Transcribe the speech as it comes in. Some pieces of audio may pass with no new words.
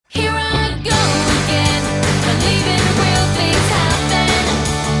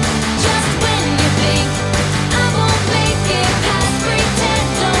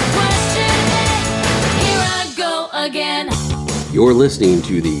You're listening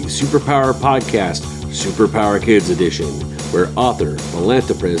to the Superpower Podcast, Superpower Kids Edition, where author,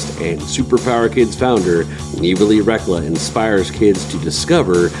 philanthropist, and Superpower Kids founder Neva Lee Rekla inspires kids to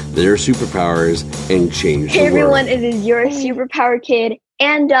discover their superpowers and change the world. Hey everyone, it is your Superpower Kid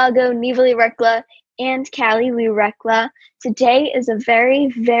and doggo, Neva Lee Rekla and Callie Lee Rekla. Today is a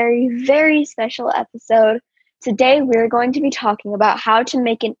very, very, very special episode. Today we're going to be talking about how to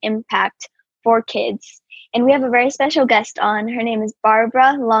make an impact for kids. And we have a very special guest on. Her name is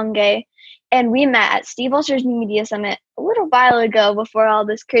Barbara Longe. And we met at Steve Olsher's New Media Summit a little while ago before all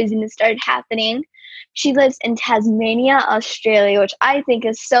this craziness started happening. She lives in Tasmania, Australia, which I think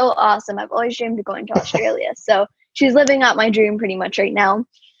is so awesome. I've always dreamed of going to Australia. So she's living out my dream pretty much right now.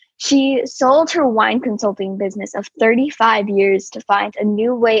 She sold her wine consulting business of 35 years to find a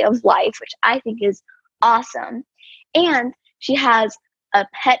new way of life, which I think is awesome. And she has a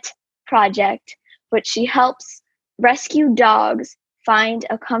pet project, which she helps rescue dogs find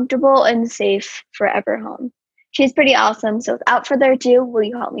a comfortable and safe forever home. She's pretty awesome. So without further ado, will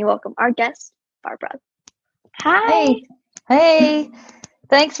you help me welcome our guest, Barbara? Hi. Hey.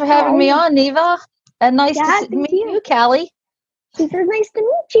 Thanks for having me on, Neva. And nice to meet you, Callie. She says nice to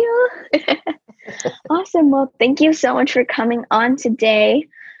meet you. Awesome. Well, thank you so much for coming on today.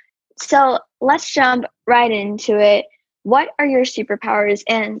 So let's jump right into it. What are your superpowers?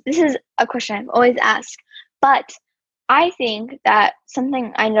 And this is a question I've always asked, but I think that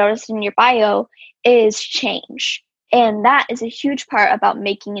something I noticed in your bio is change. And that is a huge part about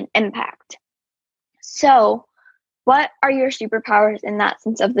making an impact. So what are your superpowers in that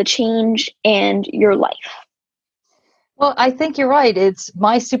sense of the change and your life? Well, I think you're right.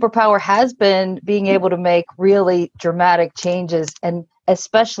 My superpower has been being able to make really dramatic changes, and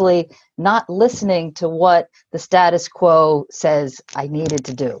especially not listening to what the status quo says I needed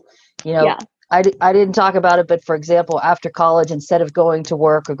to do. I didn't talk about it, but for example, after college, instead of going to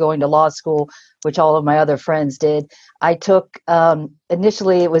work or going to law school, which all of my other friends did, I took,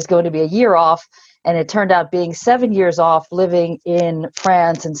 initially it was going to be a year off, and it turned out being 7 years off living in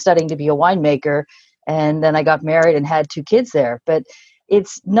France and studying to be a winemaker. And then I got married and had 2 kids there. But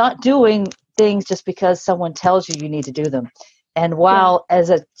it's not doing things just because someone tells you need to do them. And while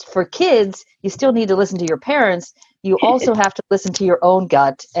for kids, you still need to listen to your parents, you also have to listen to your own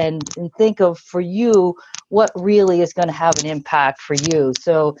gut and think of, for you, what really is going to have an impact for you.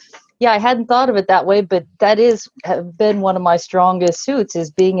 So, I hadn't thought of it that way, but that has been one of my strongest suits,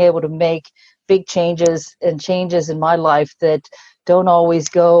 is being able to make big changes and changes in my life that don't always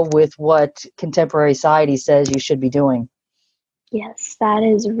go with what contemporary society says you should be doing. Yes, that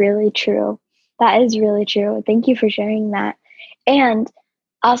is really true. That is really true. Thank you for sharing that. And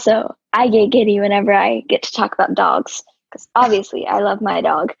also, I get giddy whenever I get to talk about dogs, because obviously I love my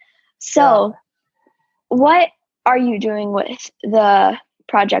dog. So what are you doing with the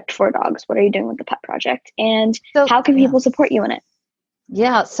Project for Dogs? What are you doing with the pet project? And how can people support you in it?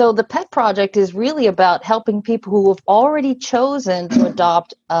 Yeah, so the pet project is really about helping people who have already chosen to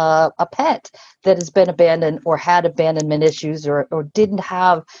adopt a pet that has been abandoned or had abandonment issues or didn't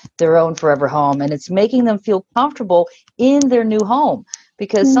have their own forever home. And it's making them feel comfortable in their new home,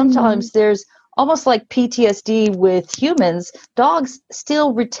 because sometimes there's almost like PTSD with humans. Dogs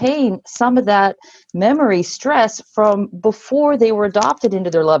still retain some of that memory stress from before they were adopted into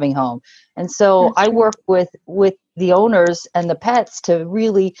their loving home. And so I work with the owners and the pets to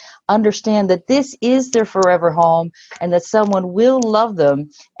really understand that this is their forever home and that someone will love them,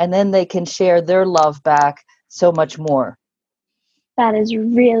 and then they can share their love back so much more. That is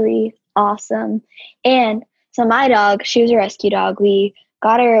really awesome. And so my dog, she was a rescue dog. We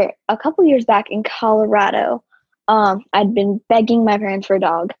got her a couple years back in Colorado. I'd been begging my parents for a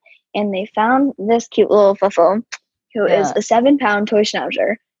dog, and they found this cute little fuffle who is a 7-pound toy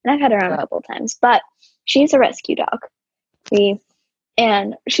schnauzer. And I've had her around a couple of times, but she's a rescue dog.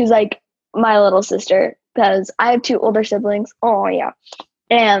 And she's like my little sister, because I have 2 older siblings. Oh, yeah.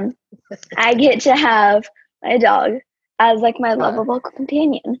 And I get to have my dog as like my lovable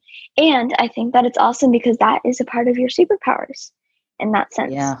companion. And I think that it's awesome because that is a part of your superpowers in that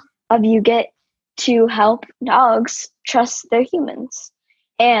sense. Of you get to help dogs trust their humans.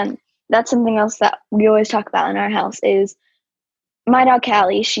 And that's something else that we always talk about in our house is my dog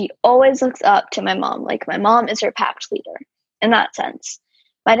Callie. She always looks up to my mom. Like, my mom is her pack leader in that sense.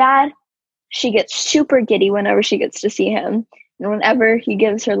 My dad, she gets super giddy whenever she gets to see him and whenever he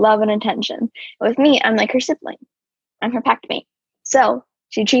gives her love and attention. With me, I'm like her sibling. I'm her pack mate. So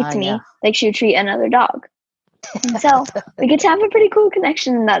she treats me like she would treat another dog. And so we get to have a pretty cool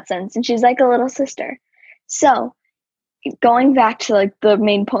connection in that sense. And she's like a little sister. So going back to like the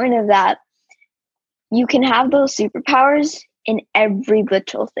main point of that, you can have those superpowers in every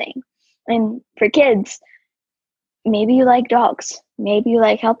little thing. And for kids, maybe you like dogs. Maybe you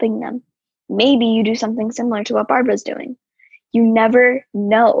like helping them. Maybe you do something similar to what Barbara's doing. You never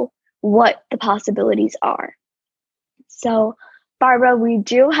know what the possibilities are. So, Barbara, we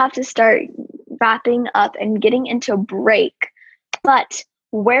do have to start wrapping up and getting into a break. But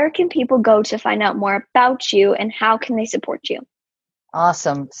where can people go to find out more about you, and how can they support you?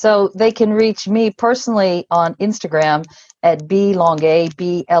 Awesome. So they can reach me personally on Instagram at Blongue,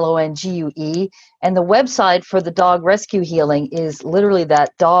 Blongue. And the website for the dog rescue healing is literally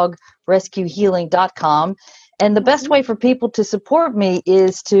that, dogrescuehealing.com. And the best way for people to support me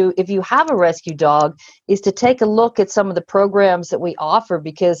is to, if you have a rescue dog, is to take a look at some of the programs that we offer,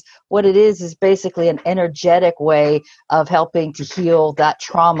 because what it is basically an energetic way of helping to heal that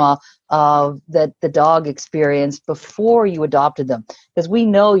trauma that the dog experienced before you adopted them. Because we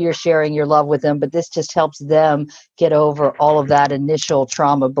know you're sharing your love with them, but this just helps them get over all of that initial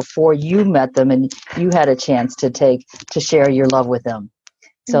trauma before you met them and you had a chance to share your love with them.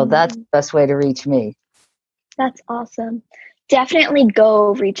 So that's the best way to reach me. That's awesome. Definitely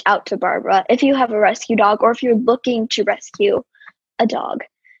go reach out to Barbara if you have a rescue dog, or if you're looking to rescue a dog.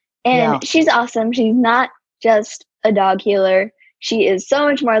 And she's awesome. She's not just a dog healer. She is so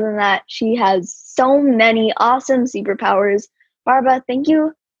much more than that. She has so many awesome superpowers. Barbara, thank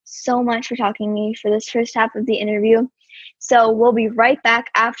you so much for talking to me for this first half of the interview. So we'll be right back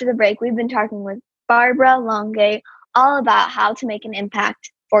after the break. We've been talking with Barbara Longue all about how to make an impact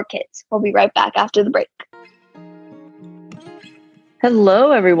for kids. We'll be right back after the break.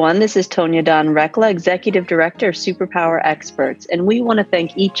 Hello, everyone. This is Tonya Dawn Rekla, Executive Director of Superpower Experts, and we want to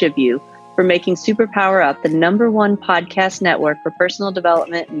thank each of you for making Superpower Up the #1 podcast network for personal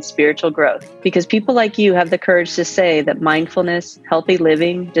development and spiritual growth. Because people like you have the courage to say that mindfulness, healthy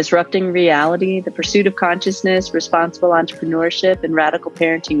living, disrupting reality, the pursuit of consciousness, responsible entrepreneurship, and radical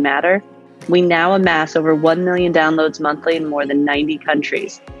parenting matter. We now amass over 1 million downloads monthly in more than 90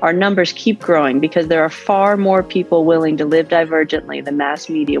 countries. Our numbers keep growing because there are far more people willing to live divergently than mass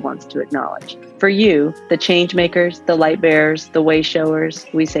media wants to acknowledge. For you, the change makers, the light bearers, the way showers,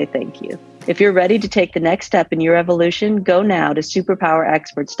 we say thank you. If you're ready to take the next step in your evolution, go now to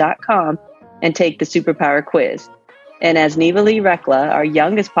superpowerexperts.com and take the Superpower Quiz. And as Nivali Rekla, our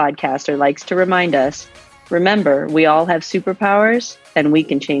youngest podcaster, likes to remind us, remember, we all have superpowers and we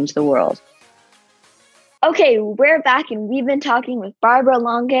can change the world. Okay, we're back, and we've been talking with Barbara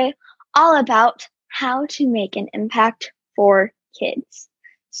Longue all about how to make an impact for kids.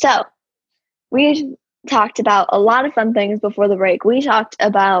 So, we talked about a lot of fun things before the break. We talked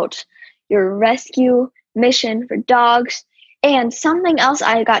about your rescue mission for dogs, and something else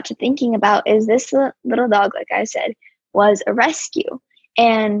I got to thinking about is this little dog, like I said, was a rescue,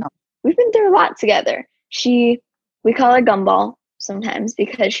 and we've been through a lot together. We call her Gumball sometimes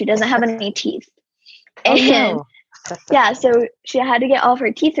because she doesn't have any teeth. And yeah, so she had to get all of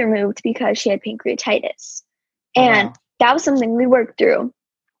her teeth removed because she had pancreatitis. And that was something we worked through.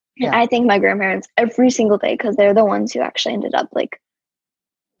 And I thank my grandparents every single day because they're the ones who actually ended up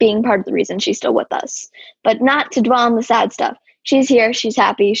being part of the reason she's still with us. But not to dwell on the sad stuff. She's here, she's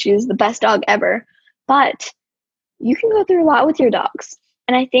happy, she's the best dog ever. But you can go through a lot with your dogs.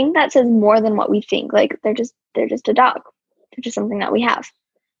 And I think that says more than what we think. They're just a dog. They're just something that we have.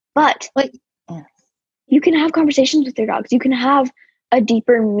 But you can have conversations with your dogs. You can have a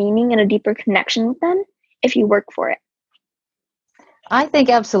deeper meaning and a deeper connection with them if you work for it. I think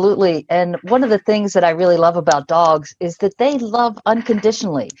absolutely. And one of the things that I really love about dogs is that they love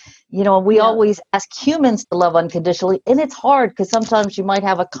unconditionally. You know, we always ask humans to love unconditionally, and it's hard because sometimes you might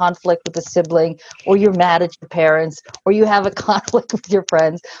have a conflict with a sibling, or you're mad at your parents, or you have a conflict with your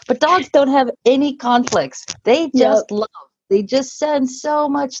friends. But dogs don't have any conflicts. They just love. They just send so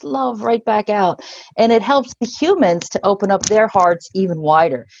much love right back out. And it helps the humans to open up their hearts even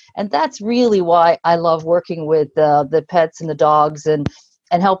wider. And that's really why I love working with the pets and the dogs and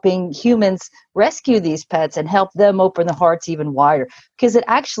helping humans rescue these pets and help them open their hearts even wider. Because it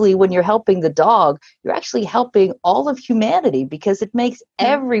actually, when you're helping the dog, you're actually helping all of humanity, because it makes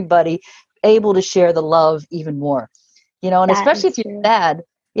everybody able to share the love even more. You know, and that especially if you're sad.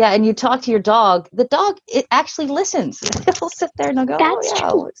 Yeah, and you talk to your dog, the dog, it actually listens. It'll sit there and they'll go, That's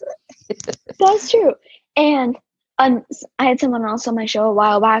true. That's true. And I had someone else on my show a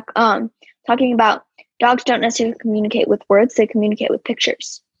while back talking about dogs don't necessarily communicate with words, they communicate with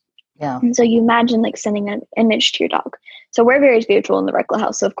pictures. Yeah. And so you imagine sending an image to your dog. So we're very spiritual in the Rekla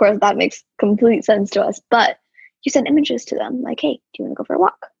house, so of course that makes complete sense to us. But you send images to them, like, hey, do you want to go for a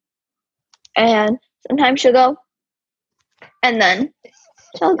walk? And sometimes she'll go, and then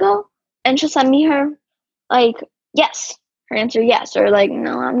she'll go and she'll send me her yes. her answer yes, or like,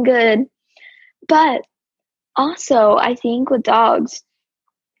 no, I'm good. But also, I think with dogs,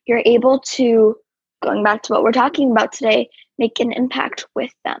 you're able to, going back to what we're talking about today, make an impact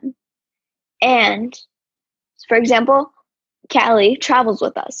with them. And for example, Callie travels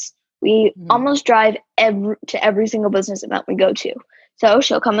with us. We almost drive to every single business event we go to. So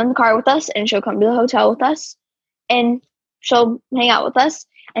she'll come in the car with us, and she'll come to the hotel with us, and she'll hang out with us,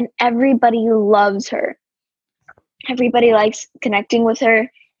 and everybody loves her. Everybody likes connecting with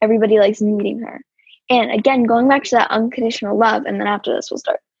her. Everybody likes meeting her. And again, going back to that unconditional love, and then after this, we'll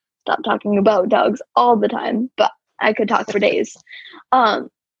stop talking about dogs all the time, but I could talk for days.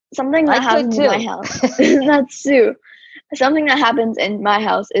 Something that happens in my house, that's Sue. Something that happens in my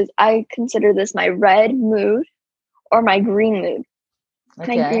house is I consider this my red mood or my green mood.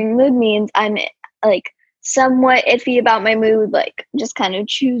 Okay. My green mood means I'm like somewhat iffy about my mood, like just kind of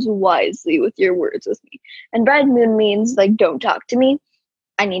choose wisely with your words with me. And red mood means like don't talk to me.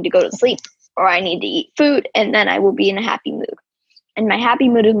 I need to go to sleep or I need to eat food, and then I will be in a happy mood. And my happy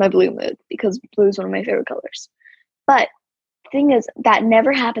mood is my blue mood because blue is one of my favorite colors. But the thing is, that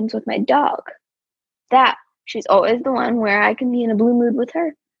never happens with my dog. She's always the one where I can be in a blue mood with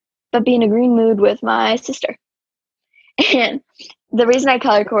her, but be in a green mood with my sister. And the reason I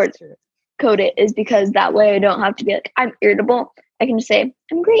color code it is because that way I don't have to be like, I'm irritable. I can just say,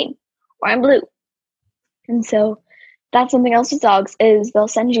 I'm green or I'm blue. And so that's something else with dogs is they'll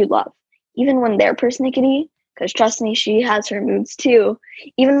send you love. Even when they're persnickety, because trust me, she has her moods too.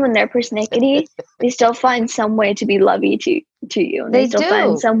 Even when they're persnickety, they still find some way to be lovey to you. And they still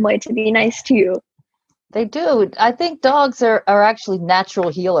find some way to be nice to you. They do. I think dogs are actually natural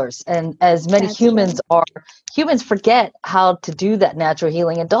healers. And as many humans forget how to do that natural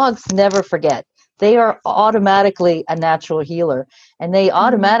healing. And dogs never forget. They are automatically a natural healer. And they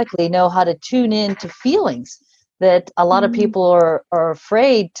automatically know how to tune in to feelings that a lot of people are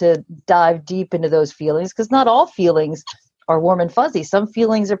afraid to dive deep into those feelings, because not all feelings are warm and fuzzy. Some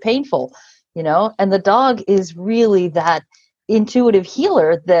feelings are painful, and the dog is really that intuitive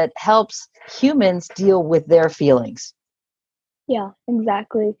healer that helps humans deal with their feelings. Yeah,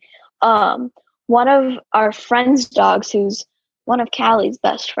 exactly. One of our friend's dogs, who's one of Callie's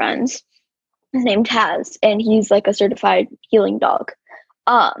best friends, is named Taz, and he's like a certified healing dog.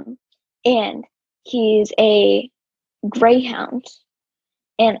 And he's a greyhound,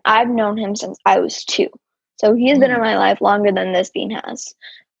 and I've known him since I was 2. So he's been in my life longer than this bean has.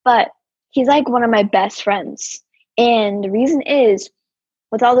 But he's like one of my best friends. And the reason is,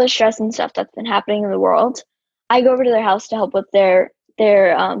 with all the stress and stuff that's been happening in the world, I go over to their house to help with their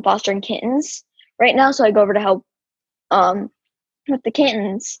fostering kittens right now. So I go over to help with the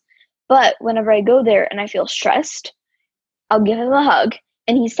kittens. But whenever I go there and I feel stressed, I'll give him a hug,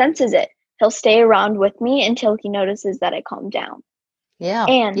 and he senses it. He'll stay around with me until he notices that I calm down. Yeah.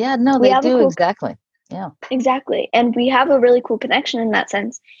 And they do. Exactly. Yeah. Exactly. And we have a really cool connection in that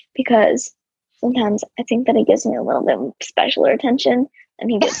sense, because sometimes I think that he gives me a little bit of special attention than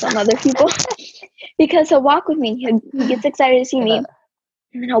he gives some other people. Because he'll walk with me. He gets excited to see me, and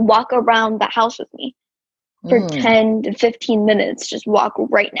then he'll walk around the house with me for 10 to 15 minutes, just walk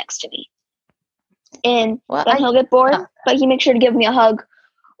right next to me. And then he'll get bored, but he makes sure to give me a hug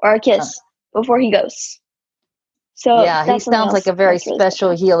or a kiss before he goes. So yeah, he sounds like a very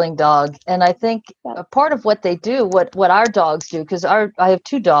special healing dog. And I think a part of what they do, what our dogs do, because I have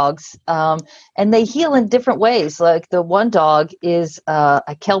 2 dogs, and they heal in different ways. Like the one dog is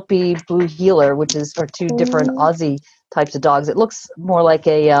a Kelpie blue healer, which is 2 different Aussie types of dogs. It looks more like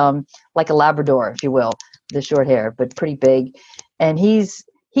a Labrador, if you will, the short hair, but pretty big. And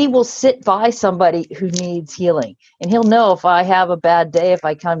he will sit by somebody who needs healing, and he'll know if I have a bad day, if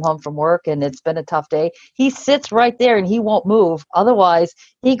I come home from work and it's been a tough day, he sits right there and he won't move. Otherwise,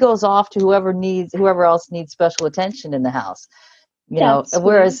 he goes off to whoever else needs special attention in the house.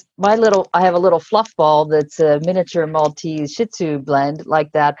 Whereas I have a little fluff ball that's a miniature Maltese Shih Tzu blend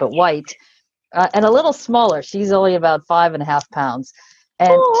like that, but white, and a little smaller. She's only about 5.5 pounds.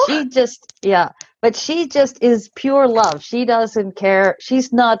 And she just is pure love. She doesn't care.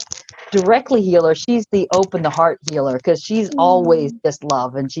 She's not directly healer. She's the open the heart healer, because she's always just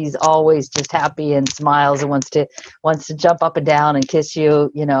love, and she's always just happy and smiles and wants to jump up and down and kiss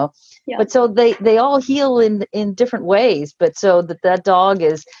you, Yeah. But so they all heal in different ways. But so that dog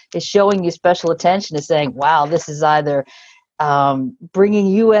is showing you special attention, is saying, wow, this is either bringing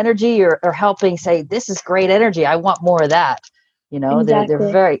you energy or helping say, this is great energy. I want more of that.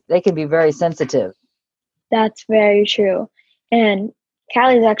 Exactly. They can be very sensitive. That's very true. And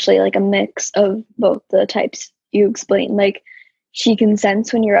Callie's actually like a mix of both the types you explained. Like, she can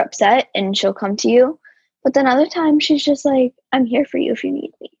sense when you're upset and she'll come to you, But then other times she's just like, I'm here for you if you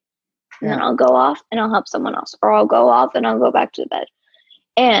need me. And then I'll go off and I'll help someone else. Or I'll go off and I'll go back to the bed.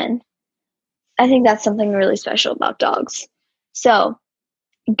 And I think that's something really special about dogs. So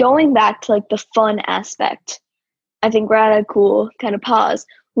going back to like the fun aspect, I think we're at a cool kind of pause.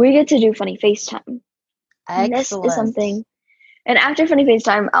 We get to do funny FaceTime. And this is something. And after funny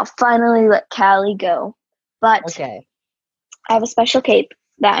FaceTime, I'll finally let Callie go. But okay. I have a special cape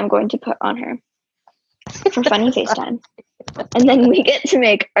that I'm going to put on her for funny FaceTime. And then we get to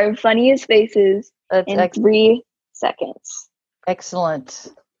make our funniest faces in 3 seconds. Excellent.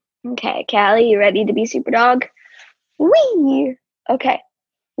 Okay, Callie, you ready to be super dog? Whee! Okay,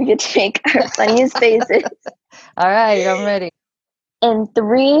 we get to make our funniest faces. All right, I'm ready. In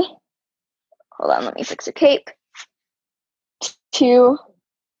 3, hold on, let me fix your cape. 2,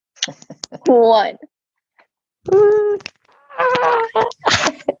 1.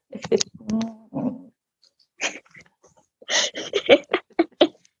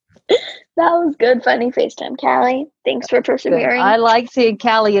 That was good, funny FaceTime, Callie. Thanks for persevering. I like seeing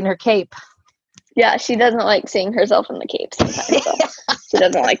Callie in her cape. Yeah, she doesn't like seeing herself in the cape sometimes. So she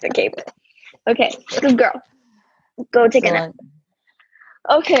doesn't like the cape. Okay, good girl. Go take a nap.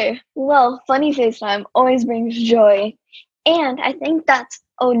 Okay, well, funny FaceTime always brings joy. And I think that's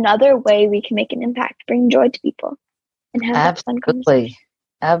another way we can make an impact, bring joy to people. And have that fun conversation.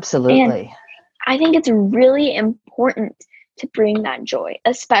 Absolutely. And I think it's really important to bring that joy,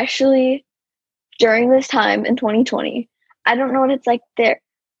 especially during this time in 2020. I don't know what it's like there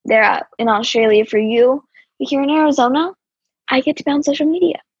in Australia for you, but here in Arizona, I get to be on social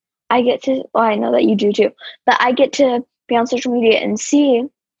media. I know that you do too, but I get to be on social media and see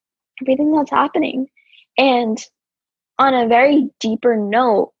everything that's happening. And on a very deeper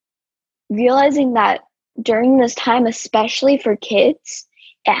note, realizing that during this time, especially for kids,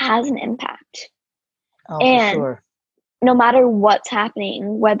 it has an impact. Oh, and for sure. No matter what's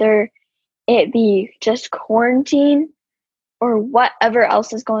happening, whether it be just quarantine or whatever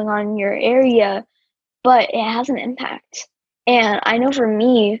else is going on in your area, but it has an impact. And I know for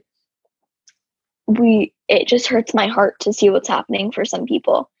me, it just hurts my heart to see what's happening for some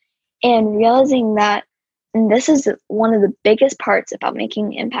people. And realizing that, and this is one of the biggest parts about making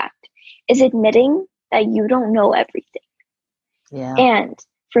an impact, is admitting that you don't know everything. Yeah. And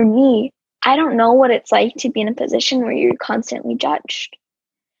for me, I don't know what it's like to be in a position where you're constantly judged.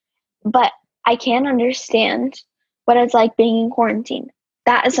 But I can understand what it's like being in quarantine.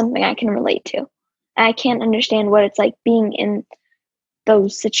 That is something I can relate to. And I can't understand what it's like being in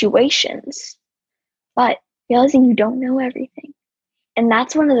those situations. But realizing you don't know everything. And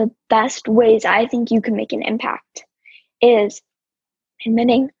that's one of the best ways I think you can make an impact, is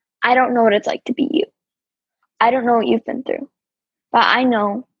admitting, I don't know what it's like to be you. I don't know what you've been through. But I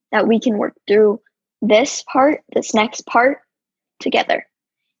know that we can work through this next part together.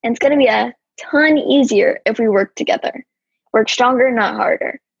 And it's going to be a ton easier if we work together. Work stronger, not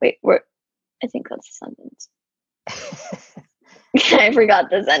harder. I think that's a sentence. I forgot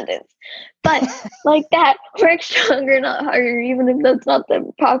the sentence. But like that, work stronger, not harder, even if that's not the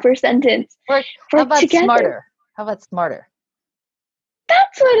proper sentence. How about together. Smarter? How about smarter?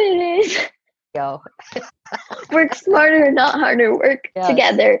 That's what it is. Go. Work smarter, not harder. Work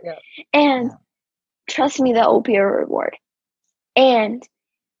together. Yeah. And trust me, that will be a reward. And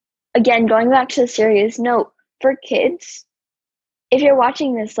again, going back to the serious note, for kids, if you're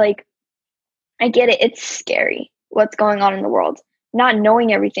watching this, like, I get it. It's scary what's going on in the world. Not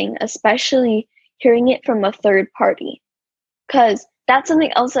knowing everything, especially hearing it from a third party. Because that's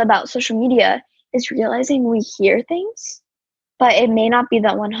something else about social media, is realizing we hear things, but it may not be the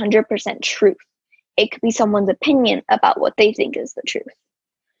 100% truth. It could be someone's opinion about what they think is the truth.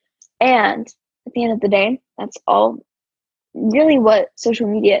 And at the end of the day, that's all really what social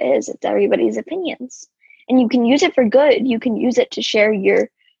media is. It's everybody's opinions. And you can use it for good. You can use it to share your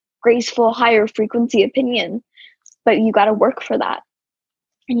graceful, higher frequency opinion. But you got to work for that.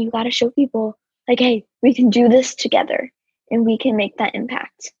 And you got to show people, like, hey, we can do this together. And we can make that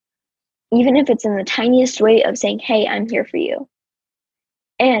impact. Even if it's in the tiniest way of saying, hey, I'm here for you.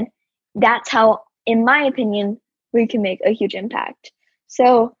 And that's how, in my opinion, we can make a huge impact.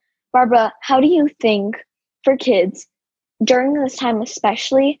 So, Barbara, how do you think for kids, during this time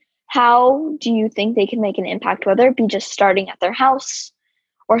especially, how do you think they can make an impact, whether it be just starting at their house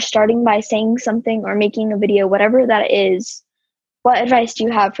or starting by saying something or making a video, whatever that is? What advice do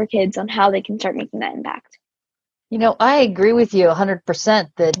you have for kids on how they can start making that impact? You know, I agree with you 100%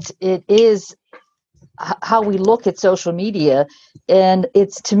 that it is how we look at social media. And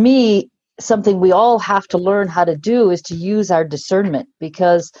it's, to me, something we all have to learn how to do, is to use our discernment,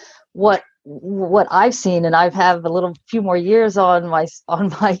 because what what I've seen, and I've have a few more years on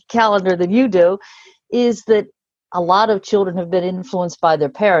my calendar than you do, is that a lot of children have been influenced by their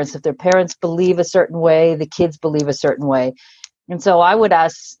parents. If their parents believe a certain way, the kids believe a certain way. And so I would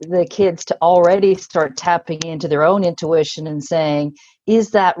ask the kids to already start tapping into their own intuition and saying,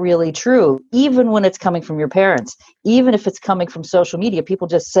 is that really true? Even when it's coming from your parents, even if it's coming from social media, people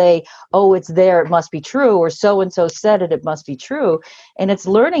just say, oh, it's there, it must be true, or so-and-so said it, it must be true. And it's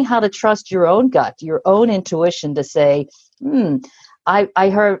learning how to trust your own gut, your own intuition to say, and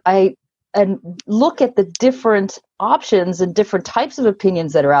look at the different options and different types of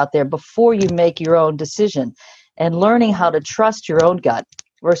opinions that are out there before you make your own decision. And learning how to trust your own gut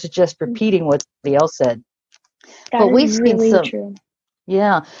versus just repeating what somebody else said. That is really true.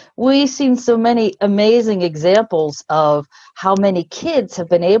 Yeah, we've seen so many amazing examples of how many kids have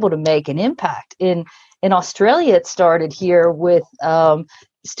been able to make an impact. In Australia, it started here with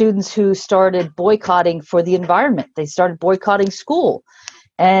students who started boycotting for the environment. They started boycotting school.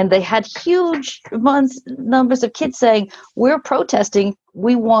 And they had huge numbers of kids saying, we're protesting,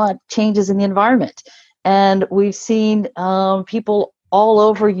 we want changes in the environment. And we've seen people all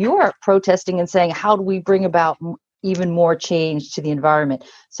over Europe protesting and saying, how do we bring about even more change to the environment?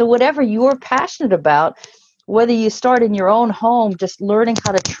 So whatever you're passionate about, whether you start in your own home, just learning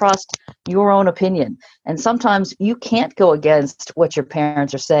how to trust your own opinion. And sometimes you can't go against what your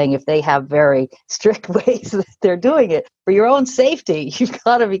parents are saying if they have very strict ways that they're doing it. For your own safety, you've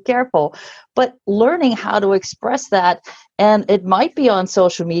got to be careful. But learning how to express that, and it might be on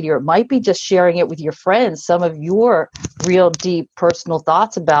social media, or it might be just sharing it with your friends, some of your real deep personal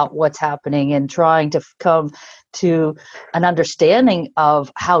thoughts about what's happening and trying to come to an understanding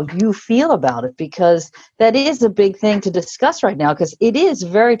of how you feel about it, because that is a big thing to discuss right now, because it is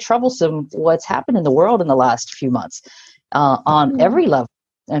very troublesome what's happened in the world in the last few months on every level,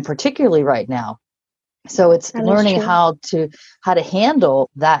 and particularly right now. So it's learning how to handle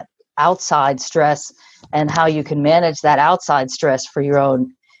that outside stress and how you can manage that outside stress for your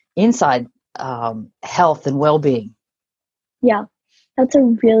own inside health and well-being. Yeah, that's a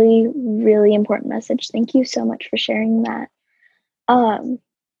really, really important message. Thank you so much for sharing that. And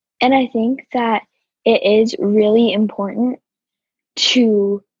I think that it is really important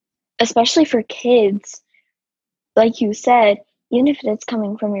to, especially for kids, like you said, even if it's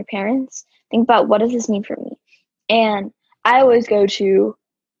coming from your parents, think about, what does this mean for me? And I always go to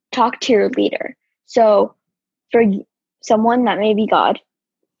talk to your leader. So for someone, that may be God.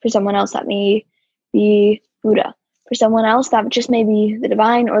 For someone else, that may be Buddha. For someone else, that just may be the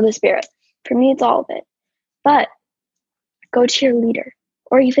divine or the spirit. For me, it's all of it. But go to your leader,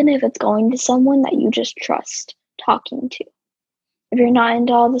 or even if it's going to someone that you just trust talking to. If you're not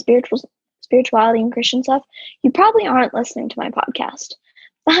into all the spirituality and Christian stuff, you probably aren't listening to my podcast.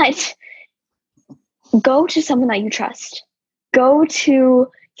 But go to someone that you trust. Go to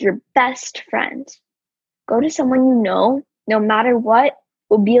your best friend. Go to someone you know, no matter what,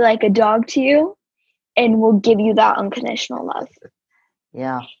 will be like a dog to you and will give you that unconditional love.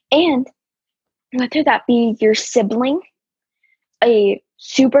 Yeah. And whether that be your sibling, a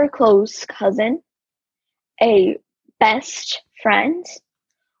super close cousin, a best friend,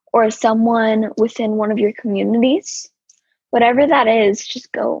 or someone within one of your communities, whatever that is,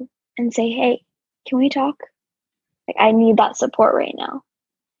 just go and say, hey, can we talk? Like, I need that support right now,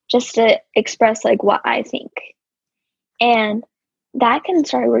 just to express like what I think. And that can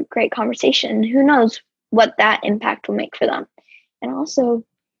start a great conversation. Who knows what that impact will make for them. And also,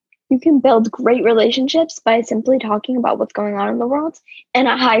 you can build great relationships by simply talking about what's going on in the world in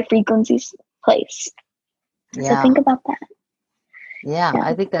a high frequency place. Yeah. So think about that. Yeah,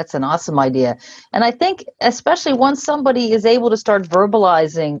 I think that's an awesome idea. And I think especially once somebody is able to start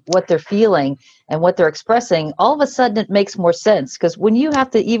verbalizing what they're feeling and what they're expressing, all of a sudden it makes more sense. Because when you have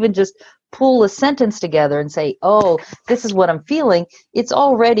to even just pull a sentence together and say, oh, this is what I'm feeling, it's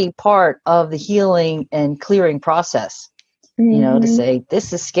already part of the healing and clearing process. You know, to say,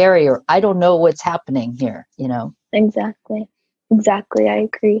 this is scary, or I don't know what's happening here, you know. Exactly. I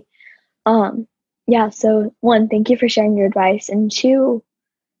agree. Yeah, so one, thank you for sharing your advice. And two,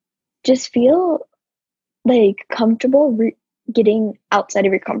 just feel like comfortable getting outside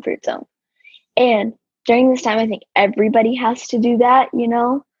of your comfort zone. And during this time, I think everybody has to do that, you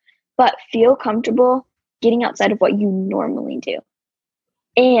know, but feel comfortable getting outside of what you normally do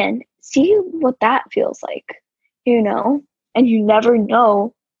and see what that feels like, you know, and you never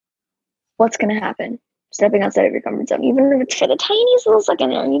know what's going to happen stepping outside of your comfort zone, even if it's for the tiniest little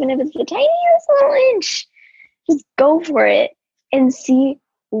second, or even if it's the tiniest little inch. Just go for it and see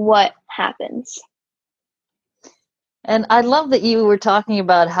what happens. And I love that you were talking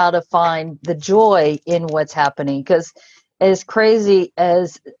about how to find the joy in what's happening, because as crazy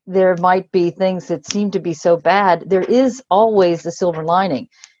as there might be things that seem to be so bad, there is always the silver lining.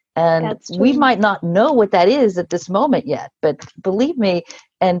 And That's we true. might not know what that is at this moment yet, but believe me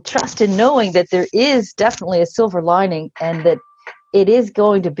and trust in knowing that there is definitely a silver lining and that it is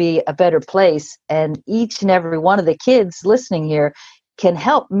going to be a better place. And each and every one of the kids listening here can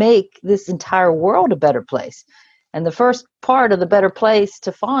help make this entire world a better place. And the first part of the better place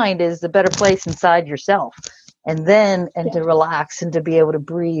to find is the better place inside yourself. And then, and to relax and to be able to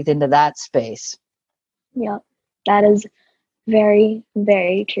breathe into that space. Yeah, that is very,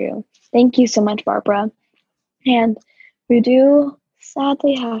 very true. Thank you so much, Barbara. And we do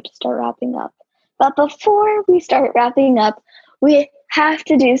sadly have to start wrapping up. But before we start wrapping up, we have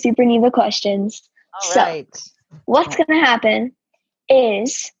to do Super Neva questions. All right. What's going to happen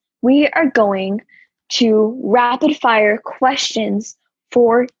is we are going to rapid fire questions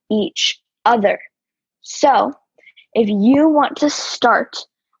for each other. So if you want to start,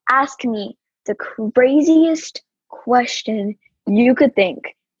 ask me the craziest question you could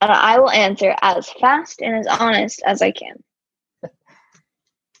think, and I will answer as fast and as honest as I can.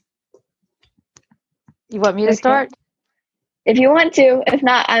 You want me to start? If you want to. If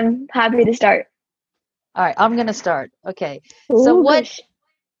not, I'm happy to start. All right, I'm going to start. Okay. Ooh, So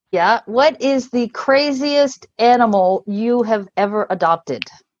what is the craziest animal you have ever adopted?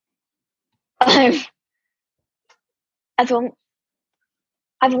 I've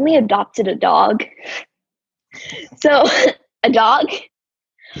only adopted a dog. So a dog.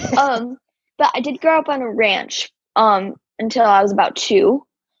 But I did grow up on a ranch until I was about 2.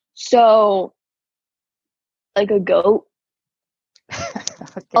 So like a goat.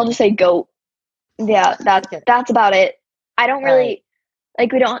 Okay. I'll just say goat. Yeah, that's about it. I don't really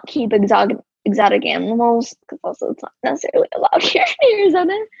we don't keep exotic animals because also it's not necessarily allowed here in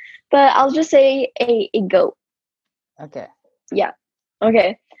Arizona. But I'll just say a goat. Okay. Yeah.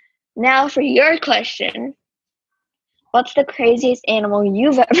 Okay. Now for your question. What's the craziest animal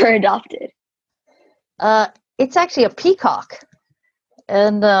you've ever adopted? It's actually a peacock.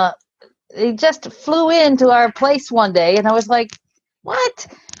 And it just flew into our place one day, and I was like, what?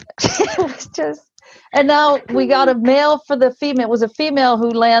 It was just... And now we got a male for the female. It was a female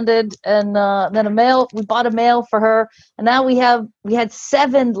who landed, and then a male. We bought a male for her, and now we had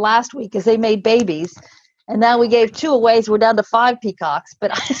 7 last week as they made babies, and now we gave 2 away, so we're down to 5 peacocks.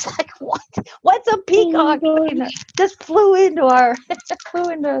 But I was like, what? What's a peacock? Just flew into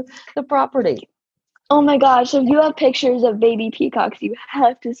the property. Oh my gosh! If you have pictures of baby peacocks, you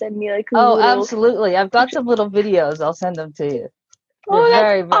have to send me like. Oh, absolutely! I've got some little videos. I'll send them to you. They're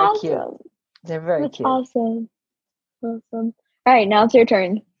very, very awesome. cute. They're very cute. Awesome. All right, now it's your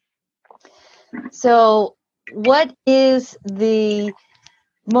turn. So, what is the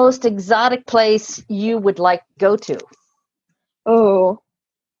most exotic place you would like to go to? Oh,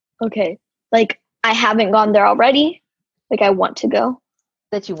 okay. Like, I haven't gone there already. Like, I want to go.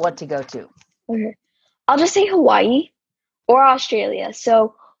 That you want to go to. Okay. I'll just say Hawaii or Australia.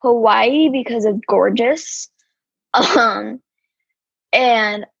 So, Hawaii because of gorgeous.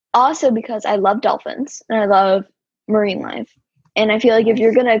 And also because I love dolphins and I love marine life. And I feel like if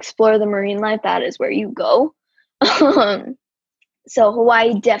you're going to explore the marine life, that is where you go. So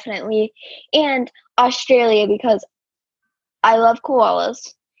Hawaii definitely. And Australia because I love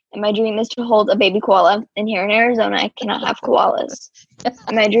koalas. And my dream is to hold a baby koala. And here in Arizona, I cannot have koalas.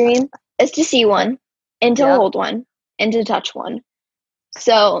 My dream is to see one and to hold one and to touch one.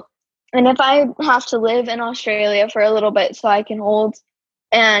 So, and if I have to live in Australia for a little bit so I can hold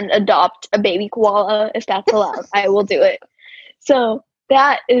and adopt a baby koala, if that's allowed, I will do it. So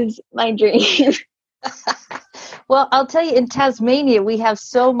that is my dream. Well, I'll tell you, in Tasmania, we have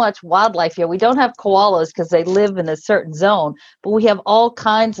so much wildlife here. We don't have koalas because they live in a certain zone, but we have all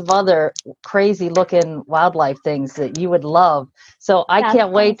kinds of other crazy-looking wildlife things that you would love. So I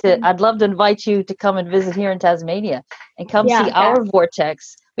can't wait I'd love to invite you to come and visit here in Tasmania and come see our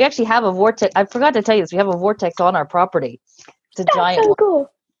vortex. We actually have a vortex. I forgot to tell you this. We have a vortex on our property. It's a giant so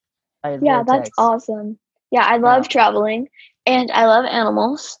cool. Yeah, vortex. That's awesome. Yeah, I love traveling, and I love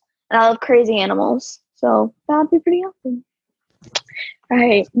animals, and I love crazy animals. So that would be pretty awesome. All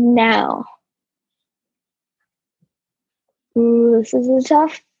right, now. Ooh, this is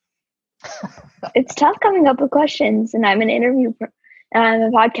tough. It's tough coming up with questions, and I'm an and I'm a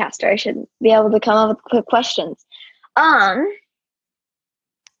podcaster. I should be able to come up with quick questions.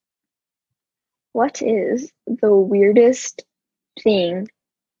 What is the weirdest thing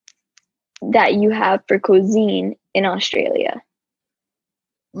that you have for cuisine in Australia?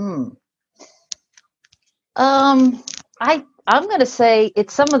 I'm going to say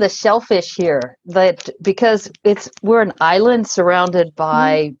it's some of the shellfish here that because we're an island surrounded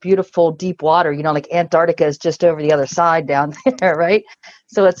by beautiful deep water, like Antarctica is just over the other side down there, right?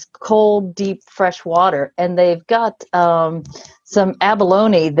 So it's cold, deep, fresh water. And they've got some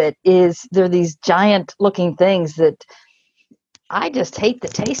abalone they're these giant looking things that I just hate the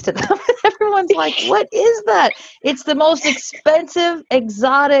taste of them. Everyone's like, what is that? It's the most expensive,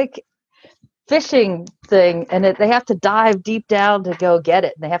 exotic fishing thing, and they have to dive deep down to go get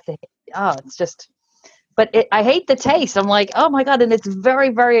it. And they have to, it's just, but I hate the taste. I'm like, oh my God. And it's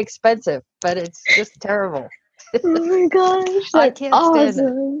very, very expensive, but it's just terrible. Oh my gosh. I That's can't stand it.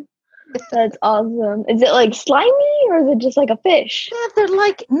 awesome. That's awesome. Is it like slimy or is it just like a fish? Yeah,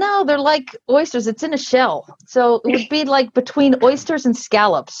 they're like oysters. It's in a shell. So it would be like between oysters and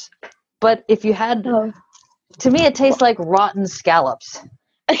scallops. But if you had, to me, it tastes like rotten scallops,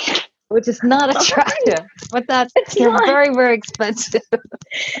 which is not attractive, but they're very, very expensive.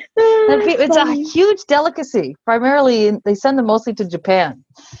 It's a huge delicacy. Primarily, they send them mostly to Japan.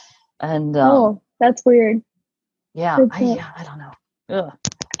 And that's weird. Yeah, I don't know. Ugh.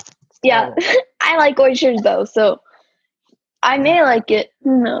 Yeah, I like oysters though, so I may like it.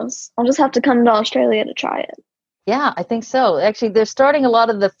 Who knows? I'll just have to come to Australia to try it. Yeah, I think so. Actually, they're starting a lot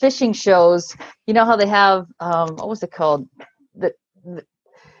of the fishing shows. You know how they have, what was it called?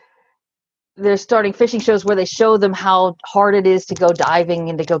 They're starting fishing shows where they show them how hard it is to go diving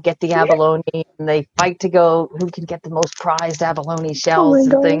and to go get the abalone, and they fight to go who can get the most prized abalone shells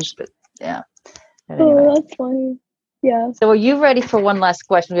and things. But yeah. Anyway. Oh, that's funny. Yeah. So are you ready for one last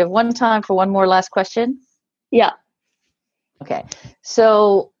question? We have one time for one more last question? Yeah. Okay.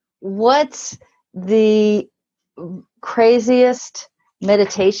 So what's the craziest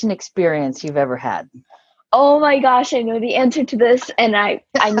meditation experience you've ever had? Oh my gosh, I know the answer to this, and I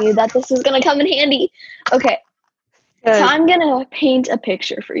knew that this was going to come in handy. Okay. So I'm going to paint a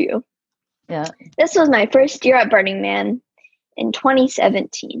picture for you. Yeah. This was my first year at Burning Man in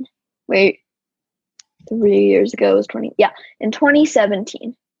 2017. Wait. 3 years ago was in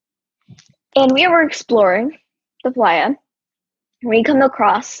 2017. And we were exploring the playa, and we come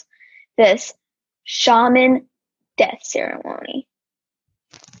across this shaman death ceremony.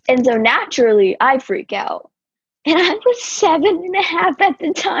 And so naturally I freak out. And I was 7.5 at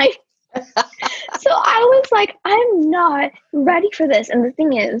the time. So I was like, I'm not ready for this. And the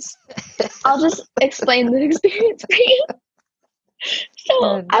thing is, I'll just explain the experience for you.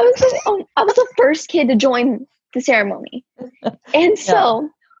 So I was the first kid to join the ceremony, and so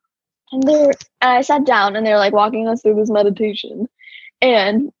and I sat down, and they're like walking us through this meditation,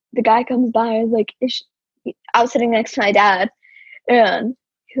 and the guy comes by. I was like, I was sitting next to my dad, and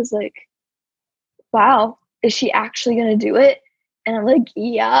he was like, "Wow, is she actually gonna do it?" And I'm like,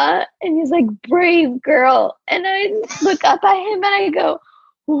 "Yeah," and he's like, "Brave girl," and I look up at him and I go,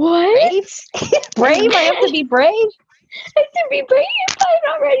 "What? Brave? I have to be brave." I have to be brave. I'm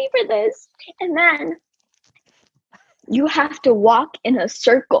not ready for this. And then you have to walk in a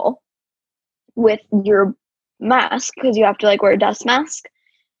circle with your mask, because you have to like wear a dust mask,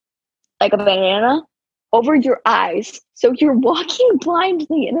 like a banana, over your eyes. So you're walking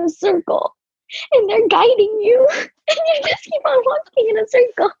blindly in a circle, and they're guiding you, and you just keep on walking in a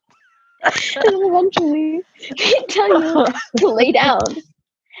circle. And eventually they tell you to lay down.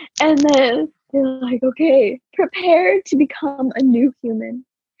 And then they're like, okay, prepare to become a new human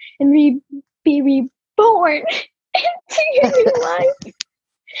and be reborn into your new life.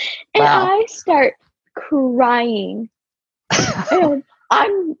 And I start crying. And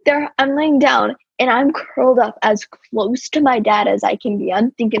I'm laying down, and I'm curled up as close to my dad as I can be.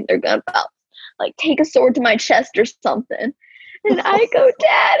 I'm thinking they're gonna like take a sword to my chest or something. And I go,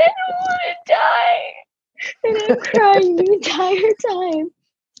 Dad, I don't want to die. And I'm crying the entire time.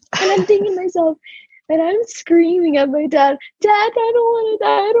 And I'm thinking to myself, and I'm screaming at my dad, Dad, I don't want to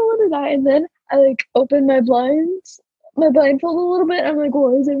die, I don't want to die. And then I like open my blindfold a little bit. I'm like,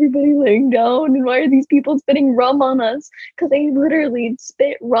 why is everybody laying down? And why are these people spitting rum on us? Because they literally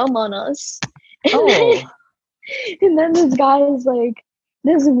spit rum on us. And then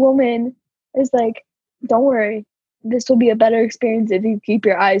this woman is like, don't worry, this will be a better experience if you keep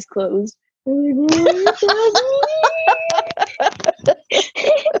your eyes closed. I'm like,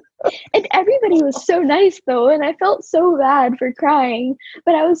 and everybody was so nice though, and I felt so bad for crying,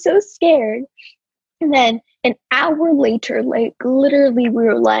 but I was so scared. And then an hour later, like literally we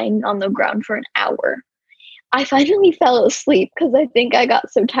were lying on the ground for an hour, I finally fell asleep because I think I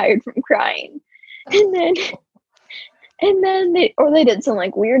got so tired from crying. And then they did some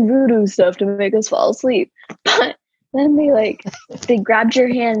like weird voodoo stuff to make us fall asleep. But then they grabbed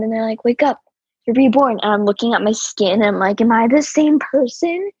your hand and they're like, wake up, you're reborn. And I'm looking at my skin and I'm like, am I the same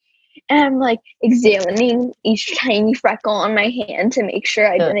person? And I'm like examining each tiny freckle on my hand to make sure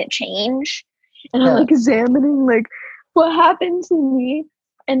I didn't change. And I'm like examining like what happened to me.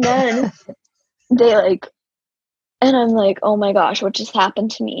 And then they like, and I'm like, oh my gosh, what just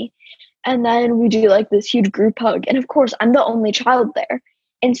happened to me? And then we do like this huge group hug. And of course, I'm the only child there.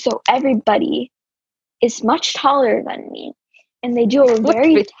 And so everybody is much taller than me. And they do a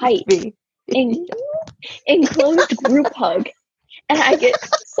very tight, enclosed group hug. And I get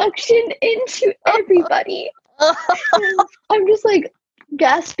suctioned into everybody. I'm just like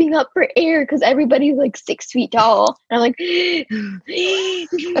gasping up for air because everybody's like 6 feet tall. And I'm like,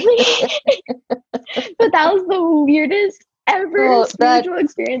 but that was the weirdest ever spiritual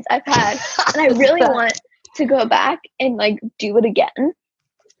experience I've had. And I really want to go back and like do it again.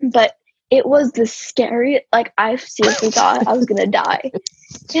 But it was the scary, like I seriously thought I was going to die.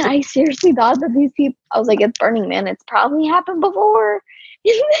 And I seriously thought that these people, I was like, it's Burning Man. It's probably happened before.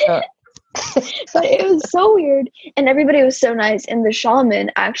 But it was so weird. And everybody was so nice. And the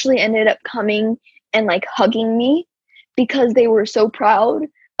shaman actually ended up coming and like hugging me because they were so proud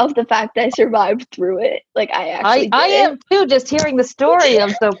of the fact that I survived through it. Like I am too, just hearing the story.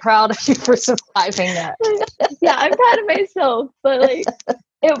 I'm so proud of you for surviving that. Yeah, I'm proud of myself. But like,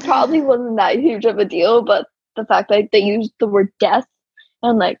 it probably wasn't that huge of a deal. But the fact that they used the word death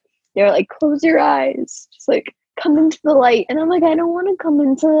and like, they're like, close your eyes. Just like, come into the light. And I'm like, I don't want to come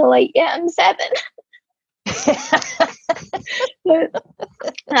into the light yet. I'm 7. But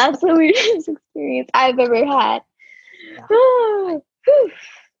that's the weirdest experience I've ever had.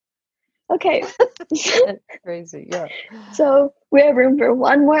 Okay. That's crazy. Yeah. So we have room for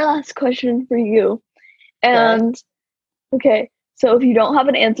one more last question for you. And okay. So if you don't have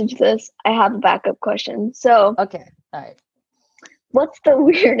an answer to this, I have a backup question. So okay. All right. What's the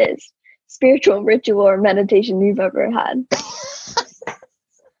weirdest spiritual ritual or meditation you've ever had?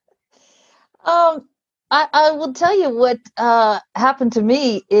 I will tell you what happened to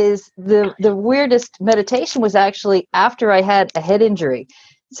me is the weirdest meditation was actually after I had a head injury.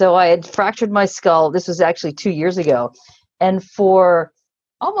 So I had fractured my skull. This was actually 2 years ago. And for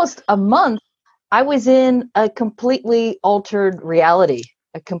almost a month, I was in a completely altered reality,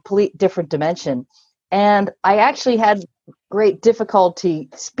 a complete different dimension. And I actually had great difficulty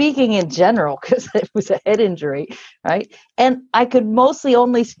speaking in general because it was a head injury, right? And I could mostly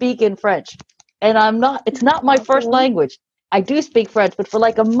only speak in French. And it's not my first language. I do speak French, but for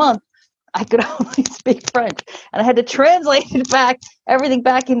like a month, I could only speak French. And I had to translate everything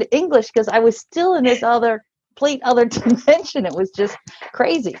back into English because I was still in this complete other dimension. It was just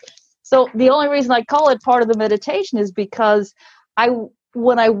crazy. So the only reason I call it part of the meditation is because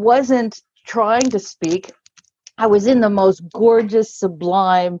when I wasn't trying to speak, I was in the most gorgeous,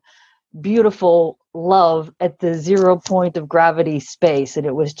 sublime, beautiful love at the 0 point of gravity space. And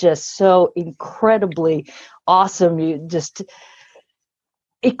it was just so incredibly awesome.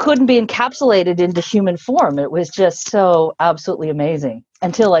 It couldn't be encapsulated into human form. It was just so absolutely amazing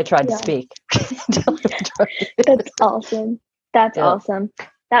until I tried to speak. That's awesome. That's awesome.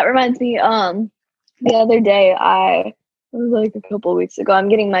 That reminds me, the other day it was like a couple of weeks ago. I'm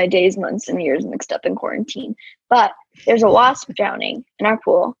getting my days, months, and years mixed up in quarantine. But there's a wasp drowning in our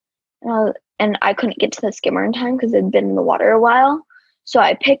pool. And I couldn't get to the skimmer in time because it had been in the water a while. So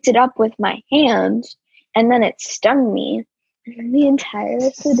I picked it up with my hand, and then it stung me. And the entire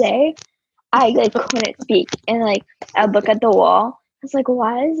rest of the day, I like couldn't speak. And like I'd look at the wall. I was like,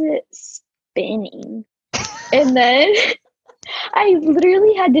 why is it spinning? And then I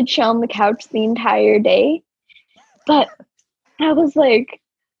literally had to chill on the couch the entire day. But I was like,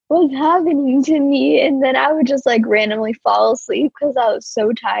 what's happening to me? And then I would just like randomly fall asleep because I was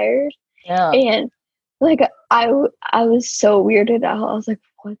so tired. Yeah. And like I was so weirded out. I was like,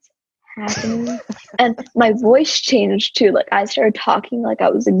 what's happening? And my voice changed too. Like I started talking like I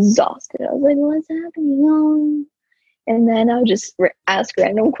was exhausted. I was like, what's happening? And then I would just ask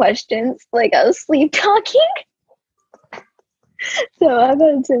random questions like I was sleep talking. So I've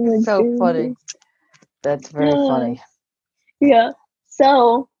had some so funny. That's very funny. Yeah.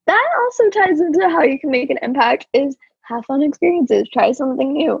 So that also ties into how you can make an impact is have fun experiences. Try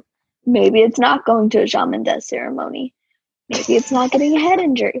something new. Maybe it's not going to a shaman death ceremony. Maybe it's not getting a head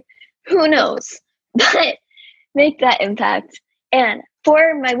injury. Who knows? But make that impact. And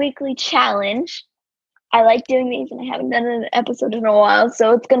for my weekly challenge, I like doing these and I haven't done an episode in a while,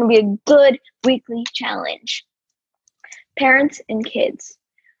 so it's going to be a good weekly challenge. Parents and kids,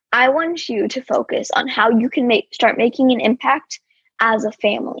 I want you to focus on how you can start making an impact as a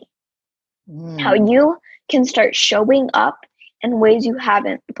family. How you can start showing up in ways you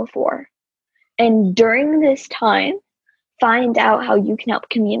haven't before. And during this time, find out how you can help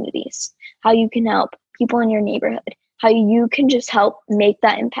communities, how you can help people in your neighborhood, how you can just help make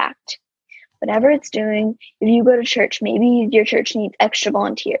that impact. Whatever it's doing, if you go to church, maybe your church needs extra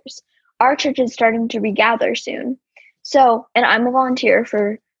volunteers. Our church is starting to regather soon. So, and I'm a volunteer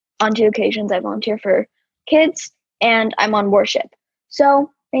on 2 occasions, I volunteer for kids and I'm on worship.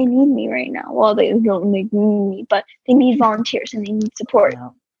 So they need me right now. Well, they don't need me, but they need volunteers and they need support. Yeah.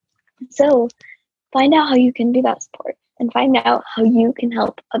 So find out how you can do that support and find out how you can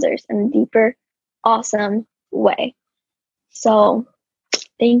help others in a deeper, awesome way. So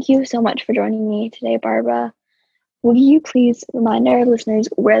thank you so much for joining me today, Barbara. Will you please remind our listeners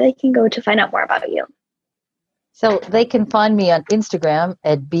where they can go to find out more about you? So they can find me on Instagram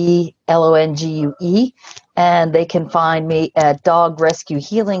at BLONGUE, and they can find me at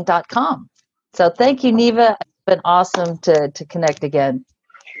dogrescuehealing.com. So thank you, Neva. It's been awesome to connect again.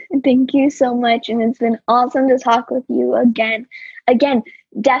 Thank you so much. And it's been awesome to talk with you again. Again,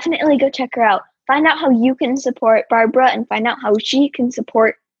 definitely go check her out. Find out how you can support Barbara and find out how she can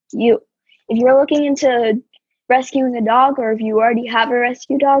support you. If you're looking into rescuing a dog, or if you already have a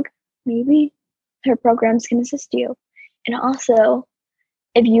rescue dog, maybe her programs can assist you. And also,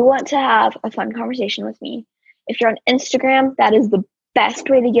 if you want to have a fun conversation with me, if you're on Instagram, that is the best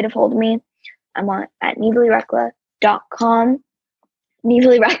way to get a hold of me. I'm on at NevelyRekla.com.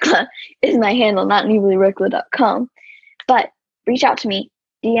 NevelyRekla is my handle, not NevelyRekla.com. But reach out to me.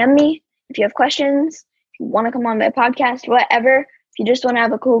 DM me if you have questions, if you want to come on my podcast, whatever. If you just want to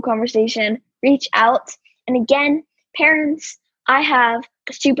have a cool conversation, reach out. And again, parents, I have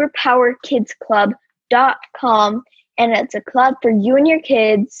superpowerkidsclub.com, and it's a club for you and your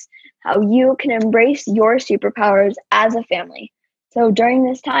kids, how you can embrace your superpowers as a family. So during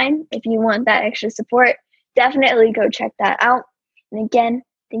this time, if you want that extra support, definitely go check that out. And again,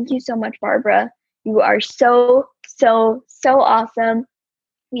 thank you so much, Barbara. You are so, so, so awesome.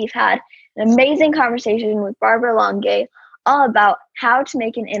 We've had an amazing conversation with Barbara Longe all about how to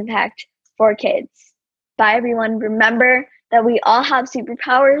make an impact for kids. Bye, everyone. Remember that we all have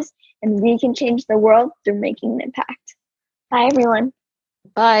superpowers and we can change the world through making an impact. Bye, everyone.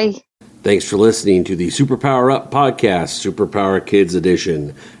 Bye. Thanks for listening to the Superpower Up Podcast, Superpower Kids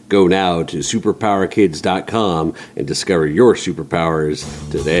Edition. Go now to superpowerkids.com and discover your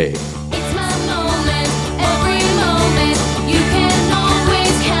superpowers today.